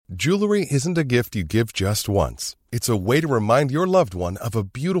Jewelry isn't a gift you give just once. It's a way to remind your loved one of a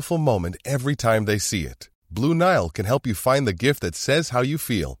beautiful moment every time they see it. Blue Nile can help you find the gift that says how you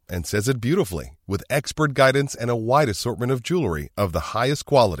feel and says it beautifully, with expert guidance and a wide assortment of jewelry of the highest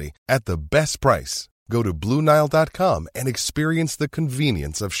quality at the best price. Go to BlueNile.com and experience the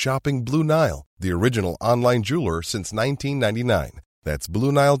convenience of shopping Blue Nile, the original online jeweler since 1999. That's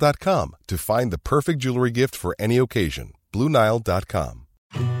BlueNile.com to find the perfect jewelry gift for any occasion. BlueNile.com.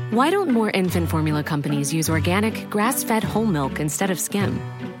 Why don't more infant formula companies use organic, grass-fed whole milk instead of skim?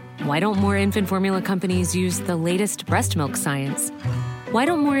 Why don't more infant formula companies use the latest breast milk science? Why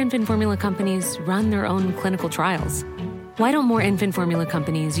don't more infant formula companies run their own clinical trials? Why don't more infant formula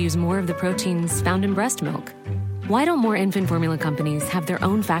companies use more of the proteins found in breast milk? Why don't more infant formula companies have their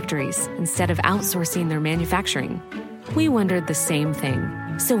own factories instead of outsourcing their manufacturing? We wondered the same thing.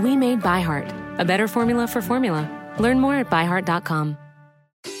 So we made ByHeart, a better formula for formula. Learn more at byheart.com.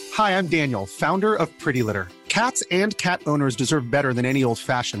 Hi, I'm Daniel, founder of Pretty Litter. Cats and cat owners deserve better than any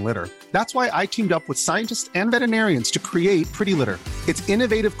old-fashioned litter. That's why I teamed up with scientists and veterinarians to create Pretty Litter. Its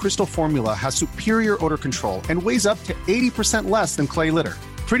innovative crystal formula has superior odor control and weighs up to 80% less than clay litter.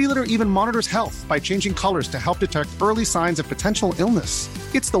 Pretty Litter even monitors health by changing colors to help detect early signs of potential illness.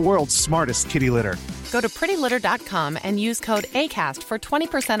 It's the world's smartest kitty litter. Go to prettylitter.com and use code ACAST for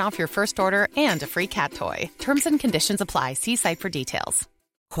 20% off your first order and a free cat toy. Terms and conditions apply. See site for details.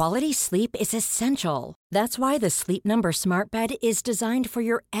 Quality sleep is essential. That's why the Sleep Number Smart Bed is designed for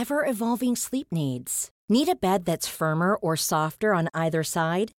your ever-evolving sleep needs. Need a bed that's firmer or softer on either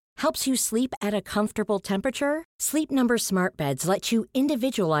side? Helps you sleep at a comfortable temperature? Sleep Number Smart Beds let you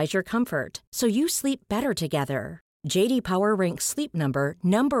individualize your comfort, so you sleep better together. J.D. Power ranks Sleep Number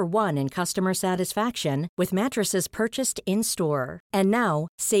number 1 in customer satisfaction with mattresses purchased in-store. And now,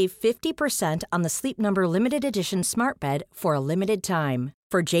 save 50% on the Sleep Number Limited Edition Smart Bed for a limited time.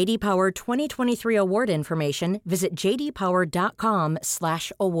 For J.D. Power 2023 award information, visit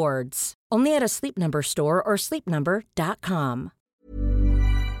jdpower.com/awards. Only at a Sleep Number store or sleepnumber.com.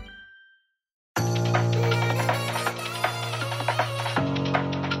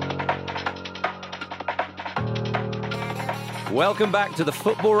 Welcome back to the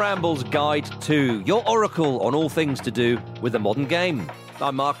Football Rambles Guide 2, your oracle on all things to do with the modern game.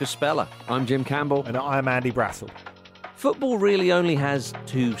 I'm Marcus Speller. I'm Jim Campbell. And I'm Andy Brassel. Football really only has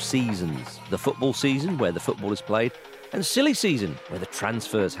 2 seasons. The football season, where the football is played, and silly season, where the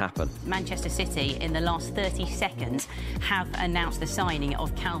transfers happen. Manchester City, in the last 30 seconds, have announced the signing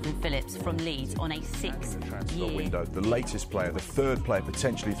of Calvin Phillips from Leeds on a 6-year window. The latest player, the third player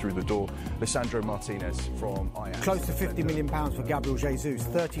potentially through the door, Lisandro Martinez from Ajax. Close to £50 million for Gabriel Jesus,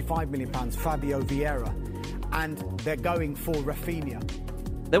 £35 million Fabio Vieira, and they're going for Rafinha.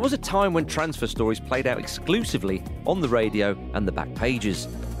 There was a time when transfer stories played out exclusively on the radio and the back pages,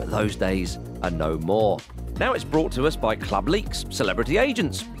 but those days are no more. Now it's brought to us by club leaks, celebrity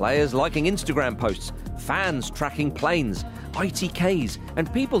agents, players liking Instagram posts, fans tracking planes, ITKs,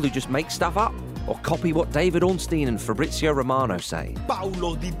 and people who just make stuff up or copy what David Ornstein and Fabrizio Romano say.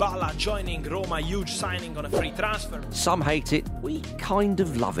 Paulo Dybala joining Roma, huge signing on a free transfer. Some hate it, we kind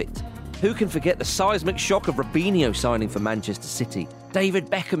of love it. Who can forget the seismic shock of Robinho signing for Manchester City, David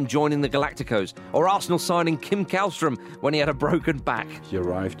Beckham joining the Galacticos, or Arsenal signing Kim Kallstrom when he had a broken back? He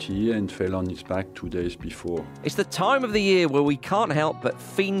arrived here and fell on his back 2 days before. It's the time of the year where we can't help but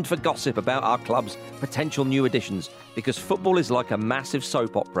fiend for gossip about our club's potential new additions, because football is like a massive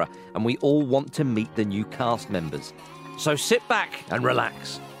soap opera and we all want to meet the new cast members. So sit back and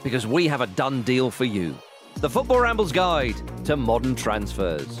relax, because we have a done deal for you. The Football Rambles Guide to Modern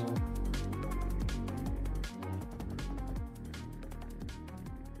Transfers.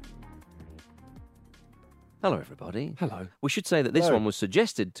 Hello, everybody. Hello. We should say that this one was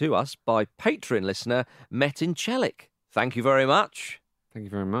suggested to us by Patreon listener Metin Celik. Thank you very much. Thank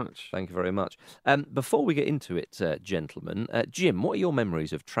you very much. Thank you very much. Before we get into it, gentlemen, Jim, what are your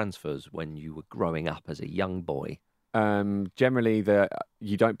memories of transfers when you were growing up as a young boy? Generally,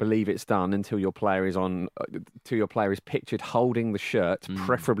 you don't believe it's done until your player is pictured holding the shirt,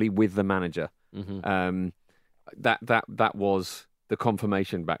 preferably with the manager. Mm-hmm. That was the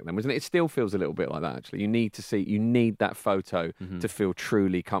confirmation back then, wasn't it? It still feels a little bit like that, actually. You need that photo to feel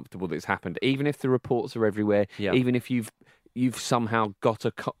truly comfortable that it's happened, even if the reports are everywhere, even if you've somehow got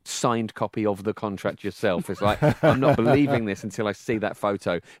a signed copy of the contract yourself. It's like, I'm not believing this until I see that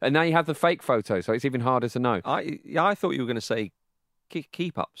photo. And now you have the fake photo, so it's even harder to know. I thought you were going to say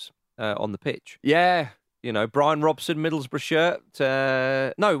keep-ups on the pitch. Yeah. Brian Robson, Middlesbrough shirt.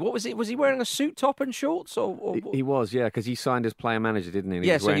 No, what was it? Was he wearing a suit top and shorts? Or he was, yeah, because he signed as player manager, didn't he? And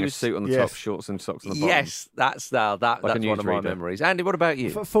he was wearing a suit on the top, shorts and socks on the bottom. Yes, that's one of my memories. Andy, what about you?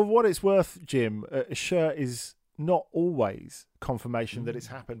 For what it's worth, Jim, a shirt is not always confirmation that it's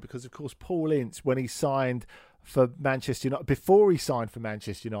happened, because, of course, Paul Ince, when he signed for Manchester United, before he signed for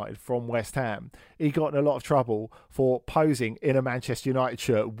Manchester United from West Ham, he got in a lot of trouble for posing in a Manchester United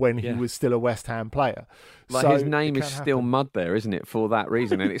shirt when he was still a West Ham player. Like, his name is still mud there, isn't it, for that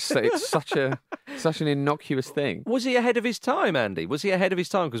reason? And it's such an innocuous thing. Was he ahead of his time, Andy? Was he ahead of his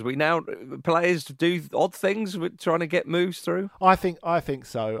time? Because players do odd things with trying to get moves through. I think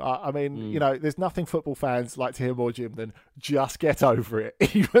so. I mean, there's nothing football fans like to hear more, Jim, than just get over it,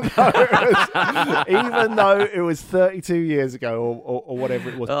 even though it was 32 years ago or whatever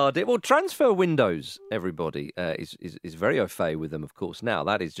it was. Well, transfer windows, everybody is very au fait with them, of course. Now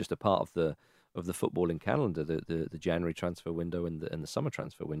that is just a part of the footballing calendar, the January transfer window and the summer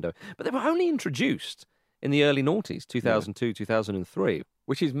transfer window. But they were only introduced in the early noughties, 2002, 2003.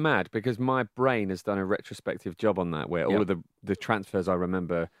 Which is mad, because my brain has done a retrospective job on that, where all of the transfers I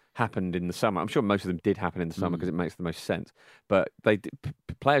remember happened in the summer. I'm sure most of them did happen in the summer because it makes the most sense. But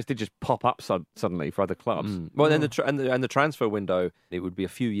players did just pop up suddenly for other clubs. Well, then the transfer window, it would be a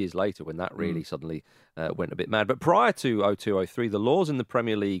few years later when that really suddenly went a bit mad. But prior to 02-03, the laws in the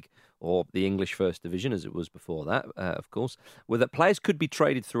Premier League, or the English First Division as it was before that, of course, were that players could be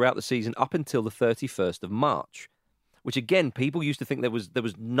traded throughout the season up until the 31st of March. Which, again, people used to think there was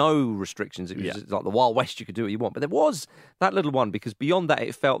no restrictions. It was just like the Wild West, you could do what you want. But there was that little one, because beyond that,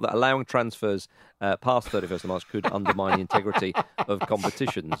 it felt that allowing transfers past 31st of March could undermine the integrity of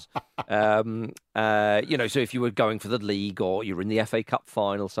competitions. So if you were going for the league or you're in the FA Cup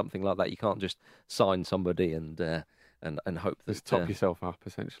final, something like that, you can't just sign somebody and hope that... Just top yourself up,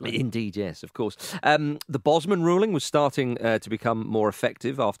 essentially. Indeed, yes, of course. The Bosman ruling was starting to become more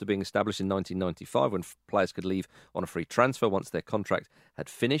effective after being established in 1995, when players could leave on a free transfer once their contract had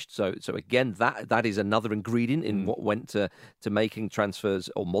finished. So again, that is another ingredient in what went to making transfers,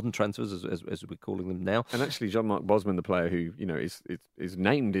 or modern transfers, as we're calling them now. And actually, Jean-Marc Bosman, the player who is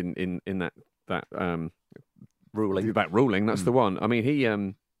named in that ruling. That ruling, that's the one. I mean,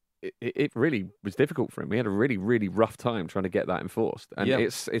 he... It really was difficult for him. He had a really, really rough time trying to get that enforced. And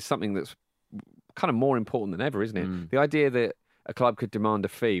it's something that's kind of more important than ever, isn't it? The idea that a club could demand a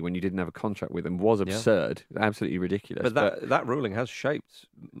fee when you didn't have a contract with them was absurd, absolutely ridiculous. But that ruling has shaped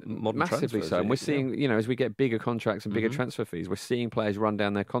modern massively transfers. So. And we're seeing, as we get bigger contracts and bigger transfer fees, we're seeing players run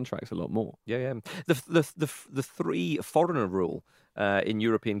down their contracts a lot more. Yeah. The three foreigner rule in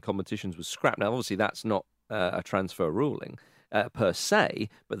European competitions was scrapped. Now, obviously, that's not a transfer ruling per se,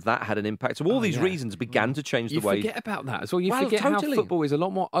 but that had an impact. So all these reasons began to change the way... You forget about that as well. You forget how football is a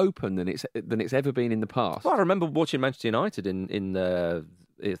lot more open than it's ever been in the past. Well, I remember watching Manchester United in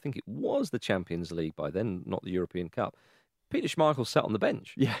I think it was the Champions League by then, not the European Cup. Peter Schmeichel sat on the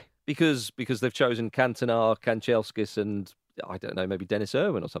bench. Yeah. Because they've chosen Cantona, Kanchelskis and... I don't know, maybe Dennis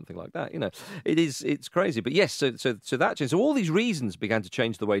Irwin or something like that. It's crazy. But yes, so that changed. So all these reasons began to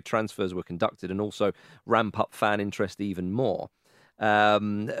change the way transfers were conducted and also ramp up fan interest even more.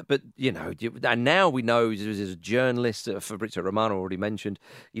 But, and now we know, as a journalist, Fabrizio Romano already mentioned,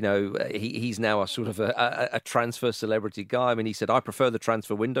 he's now a sort of a transfer celebrity guy. I mean, he said, I prefer the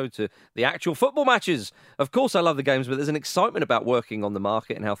transfer window to the actual football matches. Of course, I love the games, but there's an excitement about working on the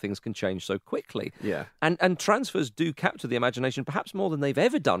market and how things can change so quickly. Yeah. And transfers do capture the imagination perhaps more than they've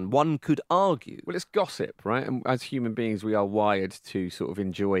ever done, one could argue. Well, it's gossip, right? And as human beings, we are wired to sort of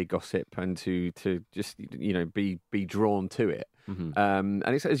enjoy gossip and to just, be drawn to it. Mm-hmm.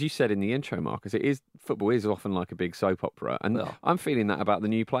 And it's, as you said in the intro, Marcus, football is often like a big soap opera, and I'm feeling that about the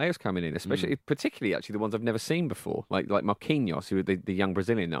new players coming in, particularly actually the ones I've never seen before, like Marquinhos, who the young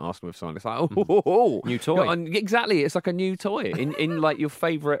Brazilian that Arsenal have signed. It's like new toy, exactly. It's like a new toy in like your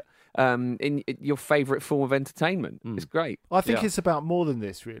favourite. In your favourite form of entertainment. It's great. I think it's about more than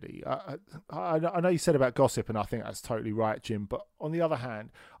this, really. I know you said about gossip, and I think that's totally right, Jim. But on the other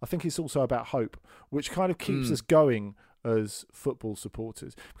hand, I think it's also about hope, which kind of keeps us going as football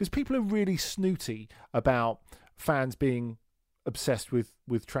supporters, because people are really snooty about fans being obsessed with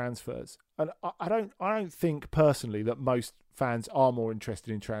transfers, and I don't think personally that most fans are more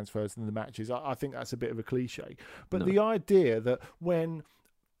interested in transfers than the matches. I think that's a bit of a cliche, but the idea that when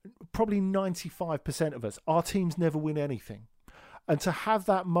probably 95% of us, our teams never win anything, and to have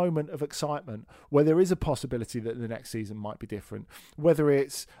that moment of excitement where there is a possibility that the next season might be different, whether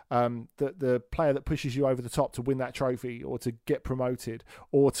it's the player that pushes you over the top to win that trophy or to get promoted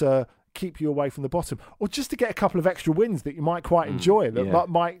or to keep you away from the bottom, or just to get a couple of extra wins that you might quite enjoy, that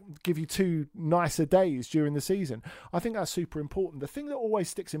might give you 2 nicer days during the season. I think that's super important. The thing that always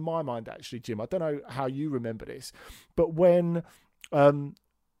sticks in my mind, actually, Jim, I don't know how you remember this, but when Mesut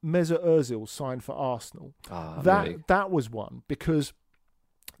Ozil signed for Arsenal, that was one, because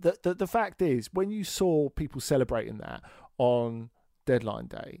the fact is, when you saw people celebrating that on deadline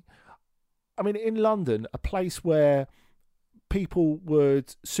day, I mean, in London, a place where people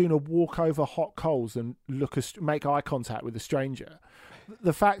would sooner walk over hot coals than make eye contact with a stranger.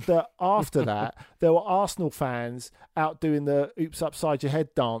 The fact that after that, there were Arsenal fans out doing the oops upside your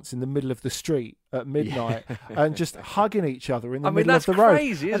head dance in the middle of the street at midnight and just hugging each other in the middle of the road. That's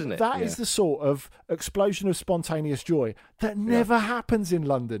crazy, isn't it? That is the sort of explosion of spontaneous joy that never happens in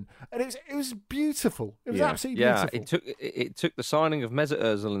London. And it was beautiful. It was absolutely beautiful. It took the signing of Mesut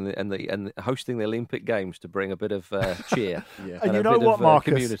Ozil and hosting the Olympic Games to bring a bit of cheer. And you know what,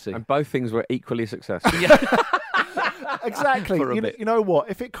 Marcus? Community. And both things were equally successful. Exactly. You know what?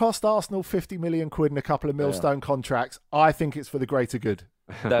 If it cost Arsenal 50 million quid and a couple of millstone contracts, I think it's for the greater good.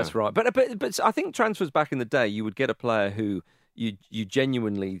 That's right. But I think transfers back in the day, you would get a player who you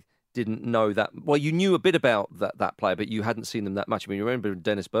genuinely didn't know that. Well, you knew a bit about that player, but you hadn't seen them that much. I mean, you remember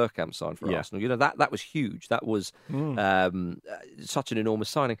Dennis Bergkamp signed for Arsenal. You know, that was huge. That was such an enormous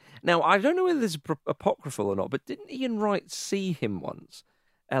signing. Now, I don't know whether this is apocryphal or not, but didn't Ian Wright see him once,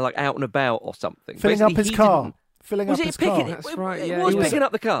 like out and about or something? Filling up his car. Filling up his car. That's right. He was picking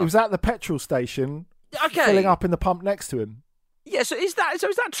up the car. He was at the petrol station, filling up in the pump next to him. Yeah. So is that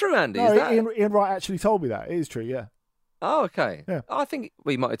true, Andy? No, Ian Wright actually told me that. It is true. Yeah. Oh, okay. Yeah. I think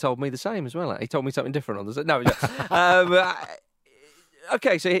he might have told me the same as well. He told me something different on the no.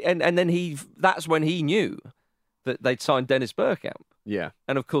 Okay. So and then that's when he knew that they'd signed Dennis Bergkamp. Yeah.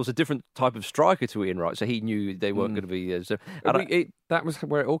 And, of course, a different type of striker to Ian Wright, so he knew they weren't going to be... that was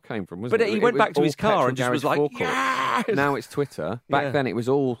where it all came from, wasn't it? But he went back to his car and just was like, yes! Now it's Twitter. Back then, it was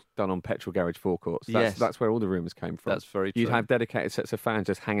all done on petrol garage forecourts. That's where all the rumours came from. That's very true. You'd have dedicated sets of fans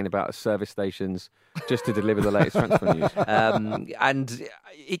just hanging about at service stations just to deliver the latest transfer news. And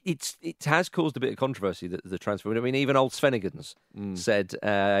it has caused a bit of controversy, the transfer. I mean, even old Svenigans said,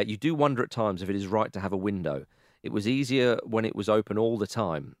 you do wonder at times if it is right to have a window. It was easier when it was open all the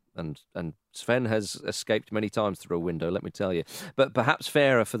time, and Sven has escaped many times through a window, let me tell you. But perhaps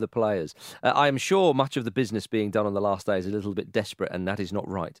fairer for the players. I am sure much of the business being done on the last day is a little bit desperate, and that is not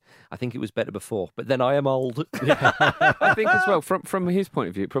right. I think it was better before, but then I am old. I think as well, from his point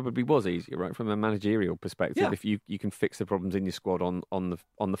of view, it probably was easier, right? From a managerial perspective, if you can fix the problems in your squad on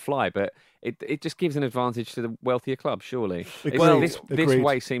the fly, but it just gives an advantage to the wealthier club, surely. This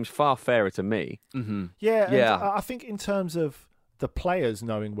way seems far fairer to me. Mm-hmm. Yeah. I think in terms of the players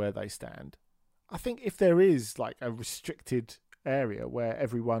knowing where they stand, I think if there is like a restricted area where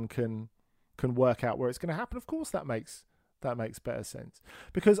everyone can work out where it's going to happen, of course that makes better sense.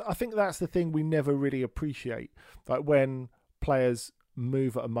 Because I think that's the thing we never really appreciate, like when players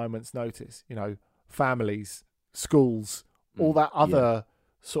move at a moment's notice, you know, families, schools, all that other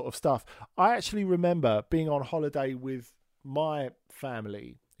sort of stuff. I actually remember being on holiday with my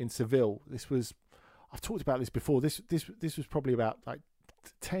family in Seville. I've talked about this before. This was probably about like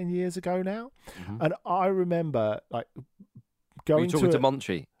 10 years ago now. Mm-hmm. And I remember like going to... Were you talking to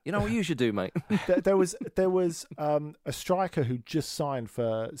Monchi? You know what you should do, mate? There was a striker who just signed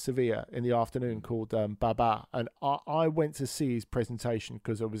for Sevilla in the afternoon called Baba. And I went to see his presentation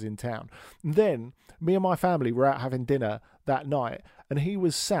because I was in town. And then me and my family were out having dinner that night. And he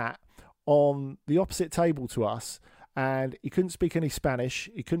was sat on the opposite table to us. And he couldn't speak any Spanish.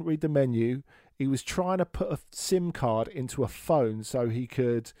 He couldn't read the menu. He was trying to put a SIM card into a phone so he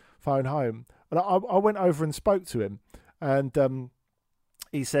could phone home. And I went over and spoke to him. And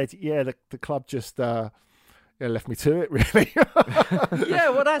he said, the club just left me to it, really. Yeah,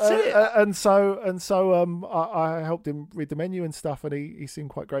 well, that's it. And so I helped him read the menu and stuff, and he seemed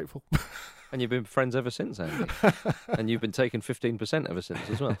quite grateful. And you've been friends ever since, Andy. And you've been taking 15% ever since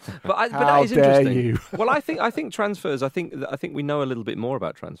as well. But that is interesting. You? Well, I think transfers. I think we know a little bit more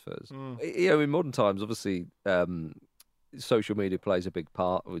about transfers. You know, in modern times, obviously, social media plays a big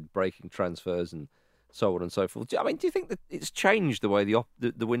part with breaking transfers and so on and so forth. I mean, do you think that it's changed the way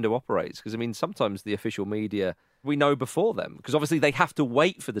the window operates? Because I mean, sometimes the official media we know before them, because obviously they have to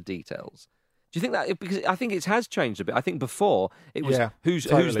wait for the details. Do you think that? Because I think it has changed a bit. I think before it was who's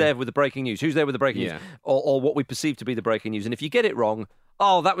there with the breaking news, who's there with the breaking news, or what we perceive to be the breaking news. And if you get it wrong,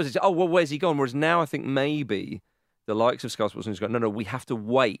 that was it. Oh, well, where's he gone? Whereas now I think maybe the likes of Sky Sports News go, no, we have to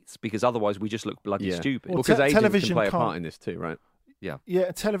wait because otherwise we just look bloody stupid. Well, because agents can play a part in this too, right?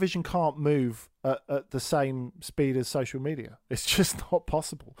 Yeah, television can't move at the same speed as social media. It's just not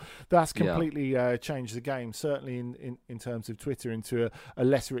possible. That's completely changed the game, certainly in terms of Twitter, into a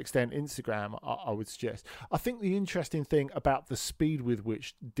lesser extent Instagram, I would suggest. I think the interesting thing about the speed with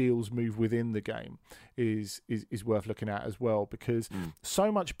which deals move within the game is worth looking at as well, because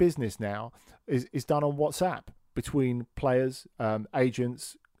so much business now is done on WhatsApp between players,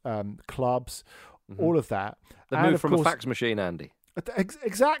 agents, clubs, all of that. The move from a fax machine, Andy.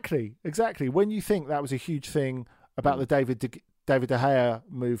 Exactly. When you think that was a huge thing about the David De Gea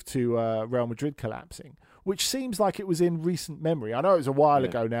move to Real Madrid collapsing, which seems like it was in recent memory. I know it was a while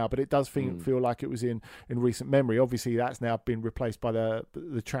ago now, but it does feel like it was in recent memory. Obviously, that's now been replaced by the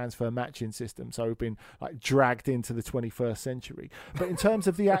transfer matching system, so we've been like dragged into the 21st century. But in terms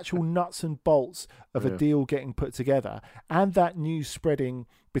of the actual nuts and bolts of a deal getting put together and that news spreading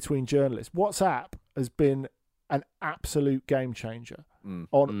between journalists, WhatsApp has been an absolute game changer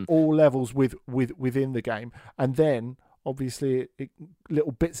on all levels within the game. And then, obviously,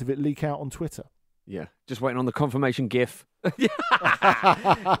 little bits of it leak out on Twitter. Yeah, just waiting on the confirmation GIF. What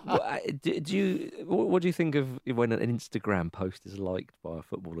do you think of when an Instagram post is liked by a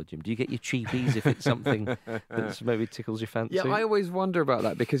footballer, Jim? Do you get your cheapies if it's something that maybe tickles your fancy? Yeah, I always wonder about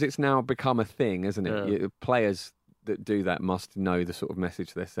that because it's now become a thing, isn't it? Yeah. Players that do that must know the sort of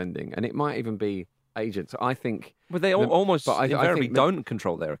message they're sending. And it might even be agents. I think... But they almost invariably don't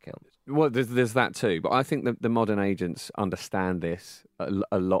control their accounts. Well, there's that too. But I think that the modern agents understand this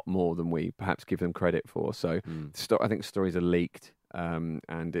a lot more than we perhaps give them credit for. So I think stories are leaked, and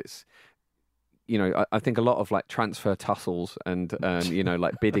it's... I think a lot of like transfer tussles and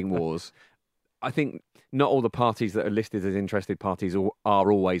like bidding wars. I think not all the parties that are listed as interested parties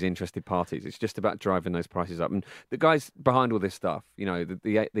are always interested parties. It's just about driving those prices up. And the guys behind all this stuff,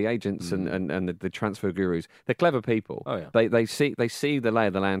 the agents and the transfer gurus, they're clever people. Oh, yeah. They see the lay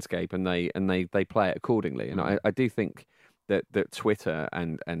of the landscape and they play it accordingly. And I do think that Twitter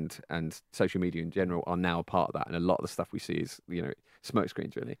and social media in general are now a part of that. And a lot of the stuff we see is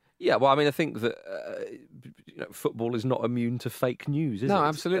smokescreens, really. Yeah, well, I mean, I think that football is not immune to fake news, is it? No,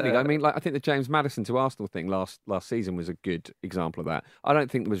 absolutely. I mean, I think the James Maddison to Arsenal thing last season was a good example of that. I don't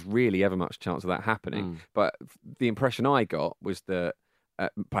think there was really ever much chance of that happening, but the impression I got was that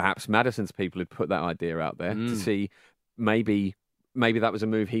perhaps Maddison's people had put that idea out there to see maybe that was a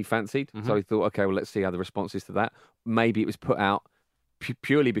move he fancied. So he thought, okay, well, let's see how the response is to that. Maybe it was put out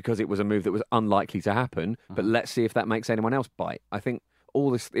purely because it was a move that was unlikely to happen, but let's see if that makes anyone else bite. I think all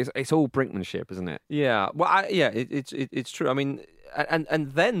this, it's all brinkmanship, isn't it? Yeah, well, it's true. I mean,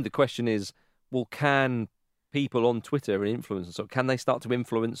 and then the question is, well, can people on Twitter and influencers, so can they start to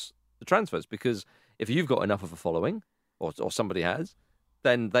influence the transfers? Because if you've got enough of a following, or somebody has,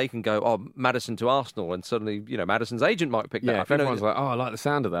 then they can go, oh, Maddison to Arsenal, and suddenly, Maddison's agent might pick that up. If everyone's like, oh, I like the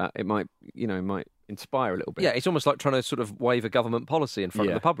sound of that, it might inspire a little bit. Yeah, it's almost like trying to sort of wave a government policy in front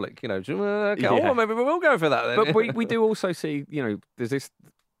of the public. Okay, well, maybe we will go for that then. But we do also see, there's this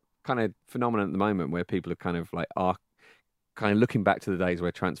kind of phenomenon at the moment where people are kind of looking back to the days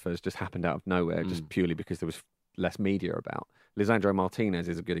where transfers just happened out of nowhere, just purely because there was less media about. Lisandro Martinez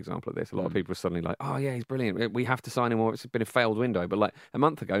is a good example of this. A lot of people are suddenly like, oh yeah, he's brilliant, we have to sign him, or it's been a failed window. But like a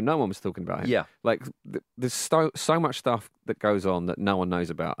month ago, no one was talking about him. Yeah. Like there's so much stuff that goes on that no one knows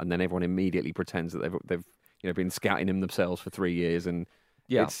about, and then everyone immediately pretends that they've been scouting him themselves for 3 years. And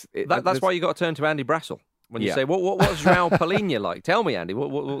that's why you got to turn to Andy Brassel when you say, what's Raul Palhinha like? Tell me, Andy,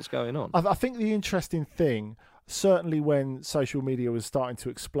 what's going on? I think the interesting thing, certainly when social media was starting to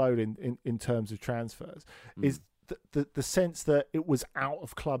explode in terms of transfers, is the sense that it was out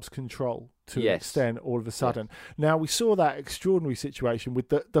of clubs' control to an extent all of a sudden. Yes. Now, we saw that extraordinary situation with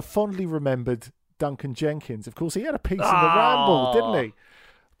the fondly remembered Duncan Jenkins. Of course, he had a piece in the Ramble, didn't he?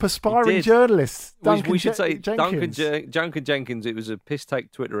 Perspiring journalist. We should say Jenkins. Duncan Jenkins, it was a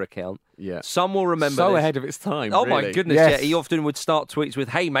piss-take Twitter account. Yeah. Some will remember so this. ahead of its time, Oh, really. my goodness, yes. Yeah. He often would start tweets with,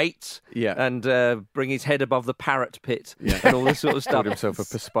 hey, mates, and bring his head above the parrot pit and all this sort of stuff. Called himself a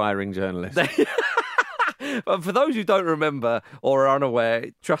perspiring journalist. But for those who don't remember or are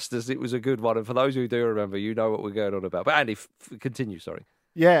unaware, trust us, it was a good one. And for those who do remember, you know what we're going on about. But Andy, continue, sorry.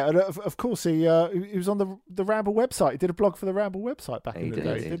 Yeah, and of course he was on the Ramble website. He did a blog for the Ramble website back in the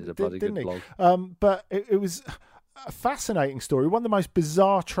day. He did a bloody good blog. But it was a fascinating story. One of the most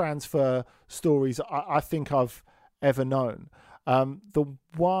bizarre transfer stories I think I've ever known. The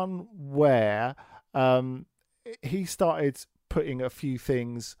one where he started putting a few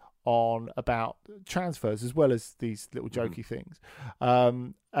things on about transfers as well as these little jokey things.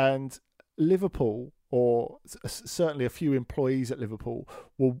 And Liverpool, or certainly a few employees at Liverpool,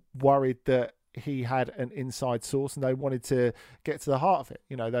 were worried that he had an inside source and they wanted to get to the heart of it.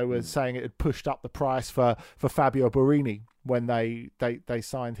 They were saying it had pushed up the price for Fabio Borini when they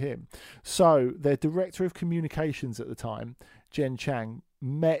signed him. So their director of communications at the time, Jen Chang,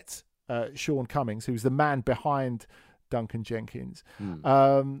 met Sean Cummings, who was the man behind Duncan Jenkins.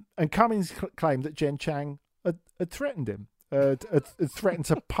 And Cummings claimed that Jen Chang had threatened him. Threatened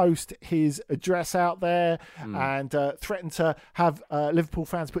to post his address out there and threatened to have Liverpool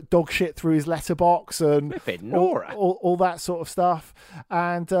fans put dog shit through his letterbox and all that sort of stuff.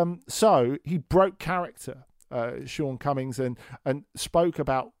 And so he broke character, Sean Cummings, and spoke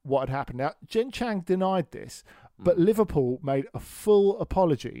about what had happened. Now, Jen Chang denied this, but Liverpool made a full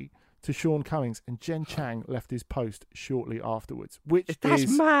apology to Sean Cummings, and Jen Chang left his post shortly afterwards, which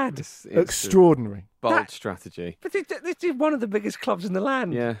is mad. Extraordinary. Bold strategy. But this is one of the biggest clubs in the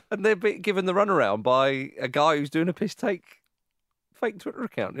land. Yeah. And they're given the runaround by a guy who's doing a piss take fake Twitter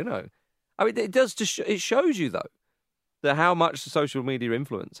account, I mean, it shows you, though, that how much social media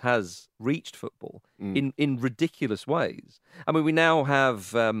influence has reached football in ridiculous ways. I mean, we now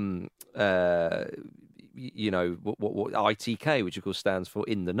have... what ITK, which of course stands for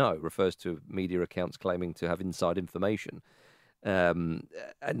In the Know, refers to media accounts claiming to have inside information. And,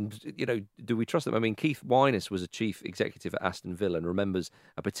 do we trust them? I mean, Keith Wyness was a chief executive at Aston Villa and remembers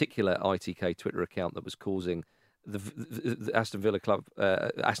a particular ITK Twitter account that was causing the Aston Villa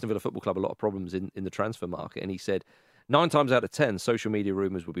Football Club a lot of problems in the transfer market. And he said, 9 times out of 10, social media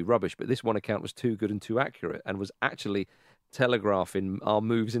rumours would be rubbish, but this one account was too good and too accurate and was actually telegraphing our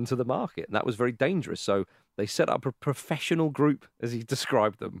moves into the market, and that was very dangerous. So they set up a professional group, as he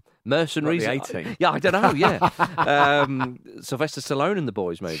described them, mercenaries. What, the A-team? Yeah, I don't know. Yeah, Sylvester Stallone and the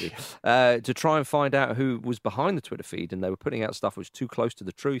boys, maybe, to try and find out who was behind the Twitter feed, and they were putting out stuff which was too close to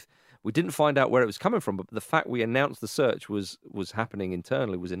the truth. We didn't find out where it was coming from, but the fact we announced the search was happening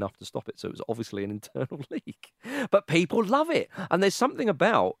internally was enough to stop it. So it was obviously an internal leak. But people love it, and there's something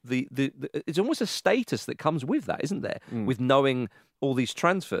about the it's almost a status that comes with that, isn't there? With knowing all these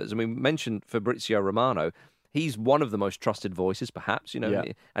transfers. I mean, we mentioned Fabrizio Romano. He's one of the most trusted voices, perhaps,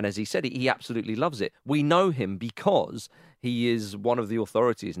 and as he said, he absolutely loves it. We know him because he is one of the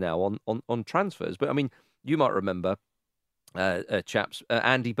authorities now on transfers. But I mean, you might remember chaps.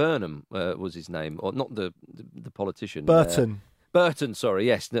 Andy Burnham was his name, or not the politician. Burton, sorry,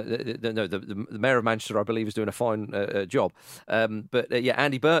 yes. The Mayor of Manchester, I believe, is doing a fine job. But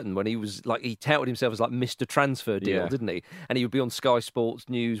Andy Burton, when he touted himself as like Mr. Transfer Deal, didn't he? And he would be on Sky Sports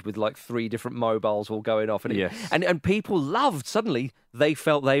News with like 3 different mobiles all going off. And people loved, suddenly, they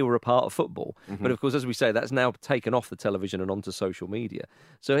felt they were a part of football. Mm-hmm. But of course, as we say, that's now taken off the television and onto social media.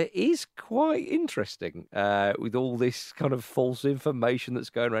 So it is quite interesting with all this kind of false information that's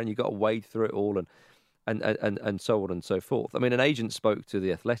going around. You've got to wade through it all and so on and so forth. I mean, an agent spoke to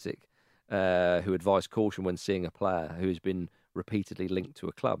The Athletic who advised caution when seeing a player who has been repeatedly linked to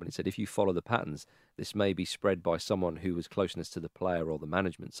a club. And he said, if you follow the patterns, this may be spread by someone who was closeness to the player or the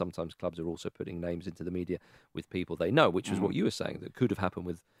management. Sometimes clubs are also putting names into the media with people they know, which was what you were saying, that could have happened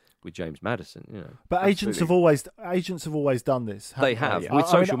with James Maddison. But agents have always done this. They have. With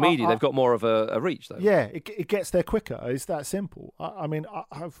social media, they've got more of a reach, though. Yeah, it gets there quicker. It's that simple. I mean,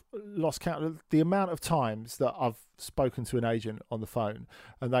 I've lost count of the amount of times that I've spoken to an agent on the phone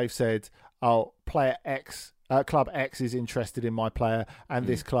and they've said, "Oh, player X, club X is interested in my player, and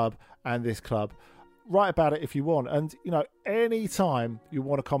this club and this club. Write about it if you want. And any time you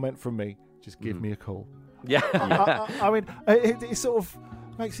want to comment from me, just give me a call." Yeah. I mean, it sort of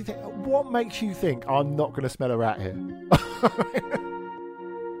makes you think, what makes you think I'm not going to smell a rat here?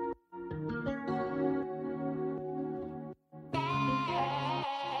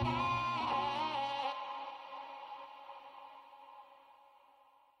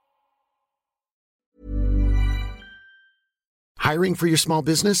 Hiring for your small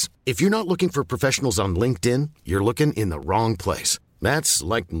business? If you're not looking for professionals on LinkedIn, you're looking in the wrong place. That's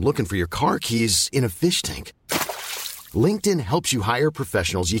like looking for your car keys in a fish tank. LinkedIn helps you hire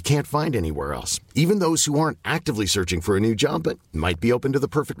professionals you can't find anywhere else, even those who aren't actively searching for a new job but might be open to the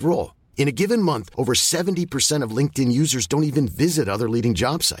perfect role. In a given month, over 70% of LinkedIn users don't even visit other leading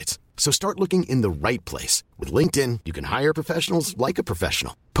job sites. So start looking in the right place. With LinkedIn, you can hire professionals like a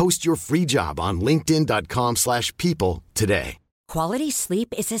professional. Post your free job on linkedin.com/people today. Quality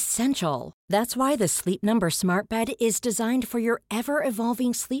sleep is essential. That's why the Sleep Number Smart Bed is designed for your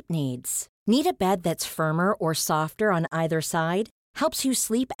ever-evolving sleep needs. Need a bed that's firmer or softer on either side? Helps you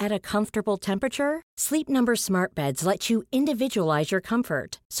sleep at a comfortable temperature? Sleep Number Smart Beds let you individualize your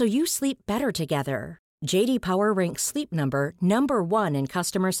comfort so you sleep better together. JD Power ranks Sleep Number number 1 in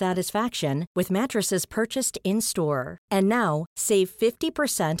customer satisfaction with mattresses purchased in-store. And now, save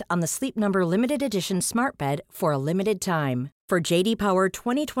 50% on the Sleep Number Limited Edition Smart Bed for a limited time. For JD Power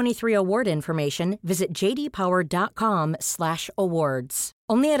 2023 award information, visit jdpower.com/awards.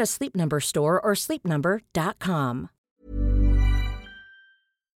 Only at a Sleep Number store or sleepnumber.com.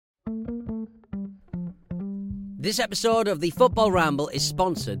 This episode of the Football Ramble is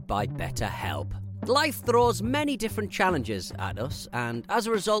sponsored by BetterHelp. Life throws many different challenges at us, and as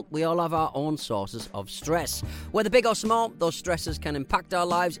a result, we all have our own sources of stress. Whether big or small, those stresses can impact our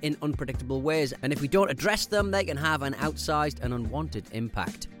lives in unpredictable ways, and if we don't address them, they can have an outsized and unwanted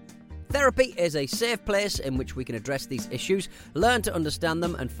impact. Therapy is a safe place in which we can address these issues, learn to understand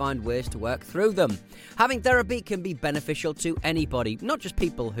them, and find ways to work through them. Having therapy can be beneficial to anybody, not just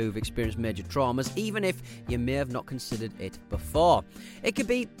people who've experienced major traumas, even if you may have not considered it before. It could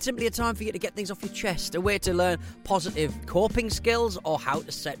be simply a time for you to get things off your chest, a way to learn positive coping skills, or how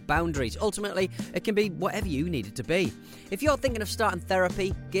to set boundaries. Ultimately, it can be whatever you need it to be. If you're thinking of starting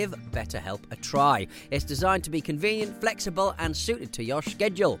therapy, give BetterHelp a try. It's designed to be convenient, flexible, and suited to your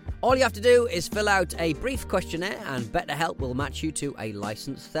schedule. All you have to do is fill out a brief questionnaire, and BetterHelp will match you to a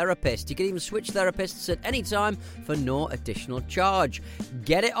licensed therapist. You can even switch therapists at any time for no additional charge.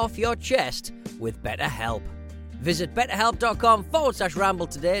 Get it off your chest with BetterHelp. Visit betterhelp.com/ramble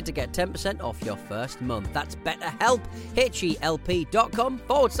today to get 10% off your first month. That's BetterHelp,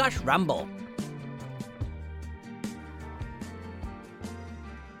 HELP.com/ramble.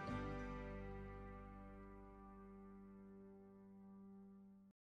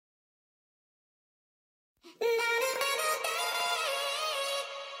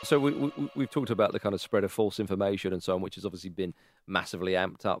 So we've talked about the kind of spread of false information and so on, which has obviously been massively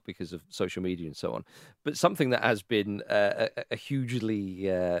amped up because of social media and so on. But something that has been a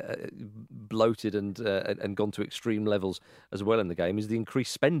hugely bloated and gone to extreme levels as well in the game is the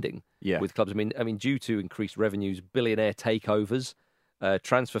increased spending with clubs. I mean, due to increased revenues, billionaire takeovers,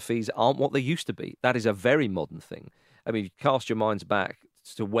 transfer fees aren't what they used to be. That is a very modern thing. I mean, cast your minds back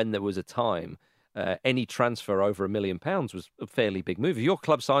to when there was a time. Any transfer over £1 million was a fairly big move. If your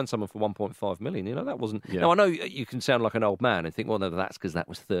club signed someone for 1.5 million, that wasn't. Yeah. Now I know you can sound like an old man and think, well, no, that's because that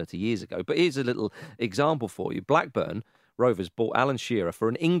was 30 years ago. But here's a little example for you. Blackburn Rovers bought Alan Shearer for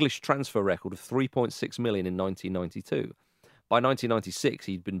an English transfer record of 3.6 million in 1992. By 1996,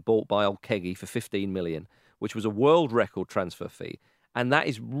 he'd been bought by Old Keggy for 15 million, which was a world record transfer fee, and that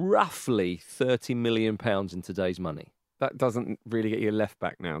is roughly £30 million in today's money. That doesn't really get you a left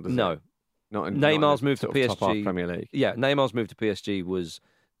back now, does it? No. Neymar's move to PSG. Top half Premier League. Yeah, Neymar's move to PSG was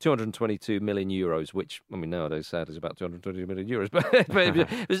 222 million euros, which, I mean, nowadays, sadly, is about 220 million euros. But it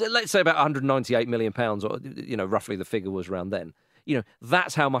was, let's say about 198 million pounds, or, roughly the figure was around then.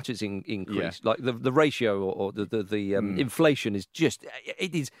 That's how much it's increased. Yeah. Like the ratio or the inflation is just,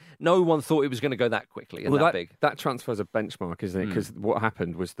 it is, no one thought it was going to go that quickly and that big. That transfer's a benchmark, isn't it? Because what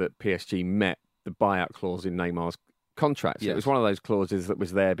happened was that PSG met the buyout clause in Neymar's contract. Yes. It was one of those clauses that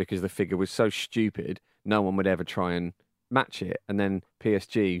was there because the figure was so stupid, no one would ever try and match it. And then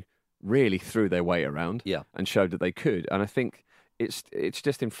PSG really threw their weight around and showed that they could. And I think it's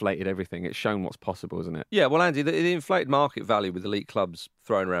just inflated everything. It's shown what's possible, isn't it? Yeah, well, Andy, the inflated market value with elite clubs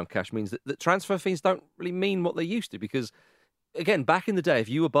throwing around cash means that transfer fees don't really mean what they used to. Because, again, back in the day, if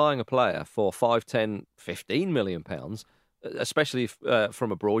you were buying a player for 5, 10, 15 million pounds, especially if,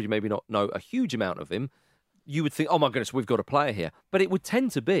 from abroad, you maybe not know a huge amount of him, you would think, oh my goodness, we've got a player here. But it would tend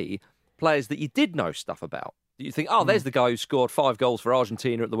to be players that you did know stuff about. You think, oh, there's the guy who scored 5 goals for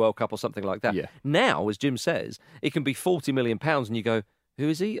Argentina at the World Cup or something like that. Yeah. Now, as Jim says, it can be £40 million and you go, who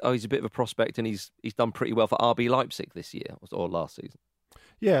is he? Oh, he's a bit of a prospect and he's done pretty well for RB Leipzig this year or last season.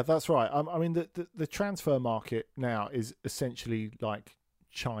 Yeah, that's right. I mean, the transfer market now is essentially like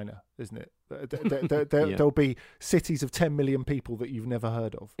China, isn't it? There'll be cities of 10 million people that you've never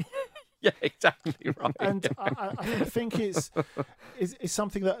heard of. Yeah, exactly right. And I think it's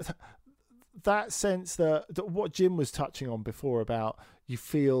something that sense that what Jim was touching on before about you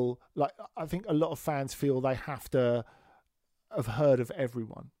feel like, I think a lot of fans feel they have to have heard of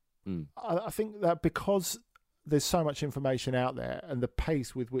everyone. I think that because there's so much information out there and the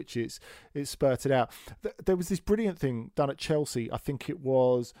pace with which it's spurted out. There was this brilliant thing done at Chelsea, I think it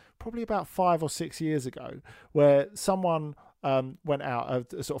was probably about 5 or 6 years ago, where someone went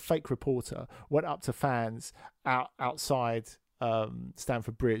out, a sort of fake reporter went up to fans outside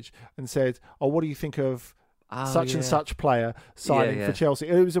Stamford Bridge and said, "Oh, what do you think of such and such player signing for Chelsea?"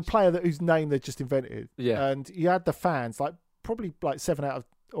 And it was a player whose name they just invented. Yeah. And you had the fans, probably 7 out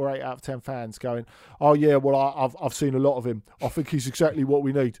or 8 out of 10 fans going, "Oh yeah, well I've seen a lot of him. I think he's exactly what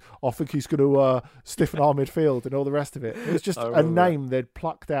we need. I think he's going to stiffen our midfield and all the rest of it." It was just a name they'd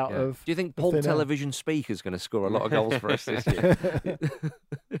plucked out of. Do you think Paul Television Speaker's going to score a lot of goals for us this year?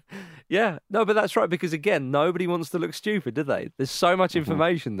 Yeah, no, but that's right, because again, nobody wants to look stupid, do they? There's so much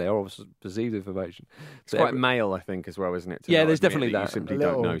information there, or perceived information. It's quite male, I think, as well, isn't it? Yeah, there's definitely that. You simply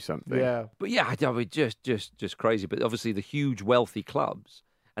don't know something. Yeah, but yeah, I mean, just crazy. But obviously, the huge wealthy clubs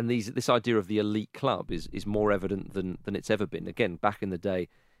and this idea of the elite club is more evident than it's ever been. Again, back in the day,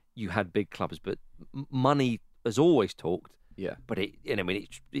 you had big clubs, but money has always talked. Yeah, but it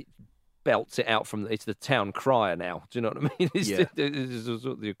belts it out it's the town crier now. Do you know what I mean? It's sort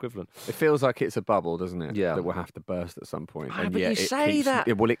of the equivalent. It feels like it's a bubble, doesn't it? Yeah. That will have to burst at some point. But you say that.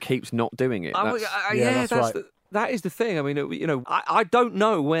 It keeps not doing it. That's right. That is the thing. I mean, I don't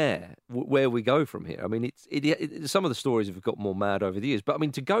know where we go from here. I mean, some of the stories have got more mad over the years. But I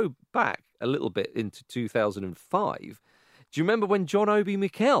mean, to go back a little bit into 2005, do you remember when John Obi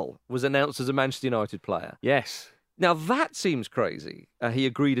Mikel was announced as a Manchester United player? Yes. Now that seems crazy. He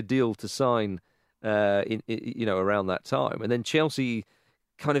agreed a deal to sign, around that time, and then Chelsea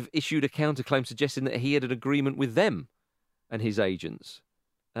kind of issued a counterclaim suggesting that he had an agreement with them and his agents.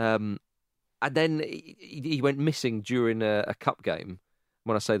 And then he went missing during a cup game.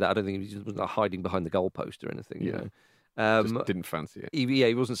 When I say that, I don't think he was like hiding behind the goalpost or anything. Yeah. Just didn't fancy it.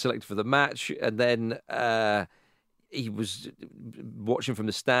 He wasn't selected for the match, and then he was watching from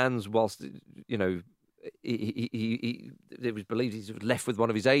the stands whilst it was believed he was left with one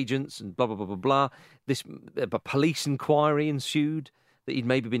of his agents, and blah blah blah blah blah. A police inquiry ensued that he'd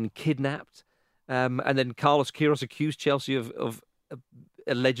maybe been kidnapped, and then Carlos Queiroz accused Chelsea of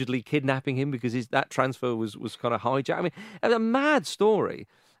allegedly kidnapping him because that transfer was kind of hijacked. I mean, a mad story.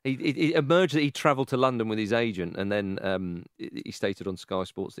 It emerged that he travelled to London with his agent, and then he stated on Sky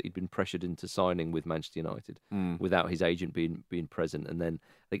Sports that he'd been pressured into signing with Manchester United without his agent being present. And then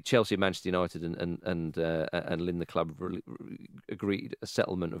I think Chelsea, Manchester United, and Lynn the club agreed a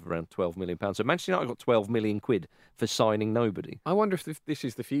settlement of around £12 million. So Manchester United got 12 million quid for signing nobody. I wonder if this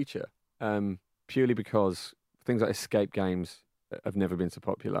is the future, purely because things like escape games have never been so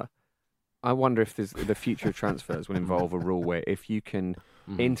popular. I wonder if the future of transfers will involve a rule where if you can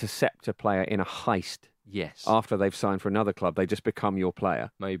intercept a player in a heist, yes, after they've signed for another club, they just become your player.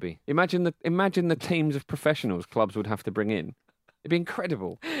 Maybe. Imagine the teams of professionals clubs would have to bring in. It'd be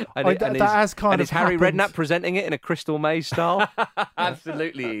incredible. Is Harry Redknapp presenting it in a Crystal Maze style?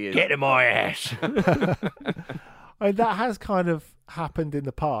 Absolutely, he is. Get in my ass. That has kind of happened in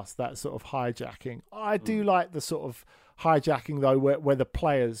the past, that sort of hijacking. I do like the sort of hijacking, though, where the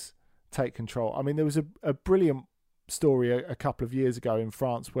players take control. I mean, there was a brilliant story a couple of years ago in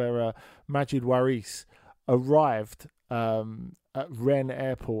France where Majid Waris arrived at Rennes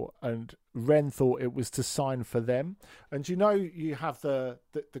airport, and Rennes thought it was to sign for them. And you have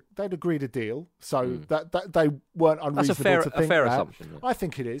they'd agreed a deal, so that they weren't unreasonable to think a fair that. Assumption. Yeah. I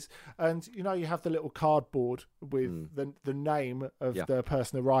think it is. And you have the little cardboard with the name of the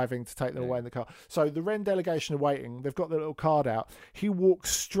person arriving to take them away in the car. So the Rennes delegation are waiting. They've got the little card out. He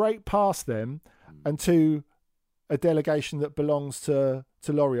walks straight past them and to a delegation that belongs to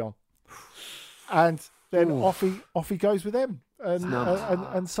Lorient, and then off he goes with them.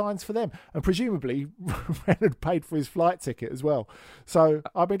 And signs for them, and presumably Ren had paid for his flight ticket as well. So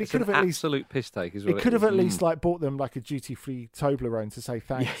I mean, it could have at least absolute piss take as well. It could have at least like bought them like a duty-free Toblerone to say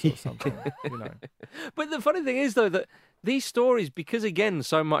thanks or something. But the funny thing is, though, that these stories, because again,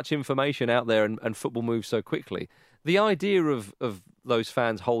 so much information out there and football moves so quickly, the idea of those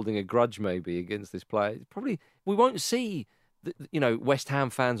fans holding a grudge maybe against this player, probably we won't see. West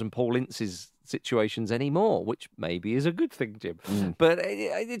Ham fans and Paul Ince's situations anymore, which maybe is a good thing, Jim. But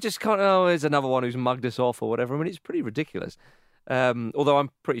it just can't. Oh, there's another one who's mugged us off or whatever. I mean, it's pretty ridiculous. Although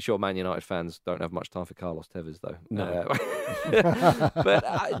I'm pretty sure Man United fans don't have much time for Carlos Tevez, though. No.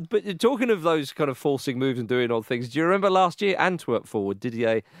 But talking of those kind of forcing moves and doing odd things, do you remember last year Antwerp forward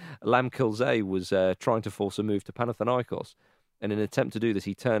Didier Lamkelzee was trying to force a move to Panathinaikos? And in an attempt to do this,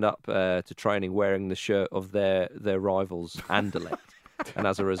 he turned up to training wearing the shirt of their rivals, Anderlecht. And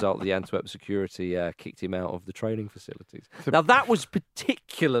as a result, the Antwerp security kicked him out of the training facilities. Now, that was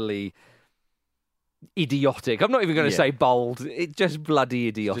particularly idiotic. I'm not even going to say bold. It's just bloody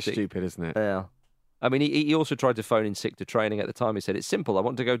idiotic. It's just stupid, isn't it? Yeah. I mean, he also tried to phone in sick to training at the time. He said, "It's simple. I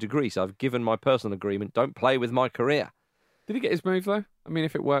want to go to Greece. I've given my personal agreement. Don't play with my career." Did he get his move, though? I mean,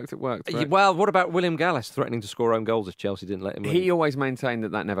 if it worked, it worked. Right? Well, what about William Gallas threatening to score own goals if Chelsea didn't let him win? He always maintained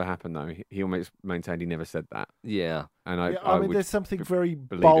that never happened, though. He always maintained he never said that. Yeah. And I mean, there's something very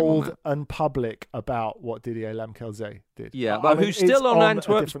bold and public about what Didier Lamkelzee did. Yeah, but who's still on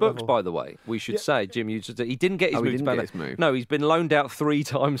Antwerp's books, by the way, we should say. Jim, he didn't get his move. No, he's been loaned out 3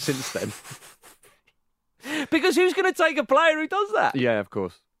 times since then. Because who's going to take a player who does that? Yeah, of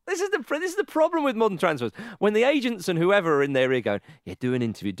course. This is the problem with modern transfers. When the agents and whoever are in their ear going, yeah, do an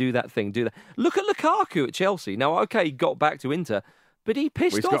interview, do that thing, do that. Look at Lukaku at Chelsea. Now, okay, he got back to Inter, but he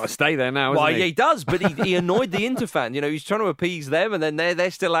pissed off. He's got to stay there now, isn't he? Yeah, he does, but he annoyed the Inter fan. He's trying to appease them, and then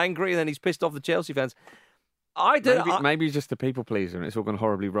they're still angry, and then he's pissed off the Chelsea fans. Maybe he's just a people pleaser and it's all gone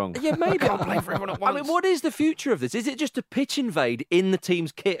horribly wrong. Yeah, maybe. I can't play for everyone at once. I mean, what is the future of this? Is it just a pitch invade in the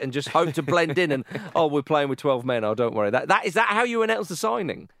team's kit and just hope to blend in and, we're playing with 12 men, don't worry. Is that how you announce the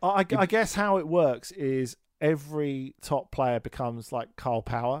signing? I guess how it works is every top player becomes like Carl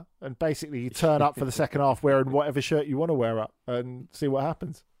Power, and basically you turn up for the second half wearing whatever shirt you want to wear up and see what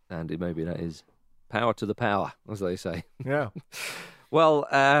happens. Andy, maybe that is power to the power, as they say. Yeah. Well,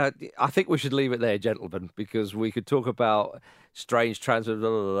 I think we should leave it there, gentlemen, because we could talk about strange transfers,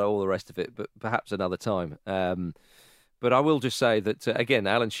 all the rest of it, but perhaps another time. But I will just say that, again,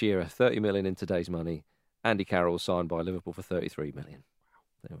 Alan Shearer, 30 million in today's money. Andy Carroll signed by Liverpool for 33 million.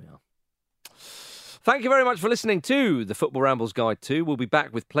 There we are. Thank you very much for listening to the Football Rambles Guide 2. We'll be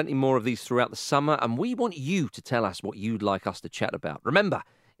back with plenty more of these throughout the summer, and we want you to tell us what you'd like us to chat about. Remember,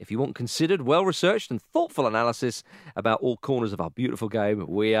 if you want considered, well-researched and thoughtful analysis about all corners of our beautiful game,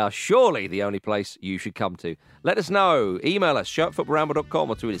 we are surely the only place you should come to. Let us know. Email us, show@footballramble.com,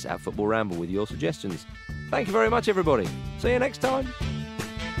 or tweet us @footballramble with your suggestions. Thank you very much, everybody. See you next time.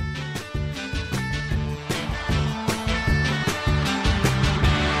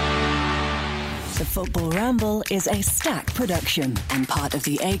 The Football Ramble is a Stack production and part of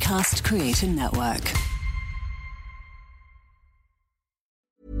the Acast Creator Network.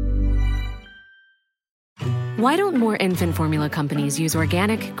 Why don't more infant formula companies use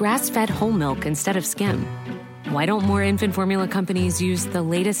organic, grass-fed whole milk instead of skim? Why don't more infant formula companies use the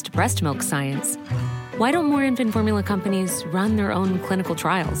latest breast milk science? Why don't more infant formula companies run their own clinical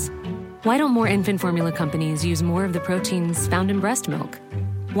trials? Why don't more infant formula companies use more of the proteins found in breast milk?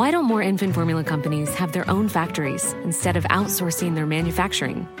 Why don't more infant formula companies have their own factories instead of outsourcing their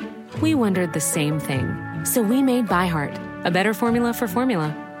manufacturing? We wondered the same thing. So we made ByHeart, a better formula for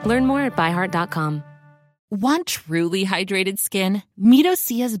formula. Learn more at byheart.com. Want truly hydrated skin? Meet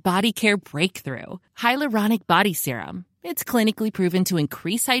Osea's Body Care Breakthrough Hyaluronic Body Serum. It's clinically proven to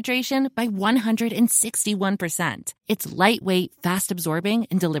increase hydration by 161%. It's lightweight, fast-absorbing,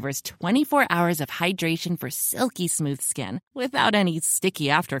 and delivers 24 hours of hydration for silky smooth skin without any sticky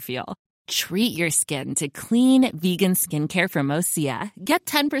afterfeel. Treat your skin to clean, vegan skincare from Osea. Get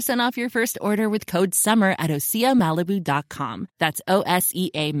 10% off your first order with code SUMMER at OseaMalibu.com. That's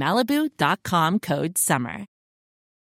OSEA Malibu.com, code SUMMER.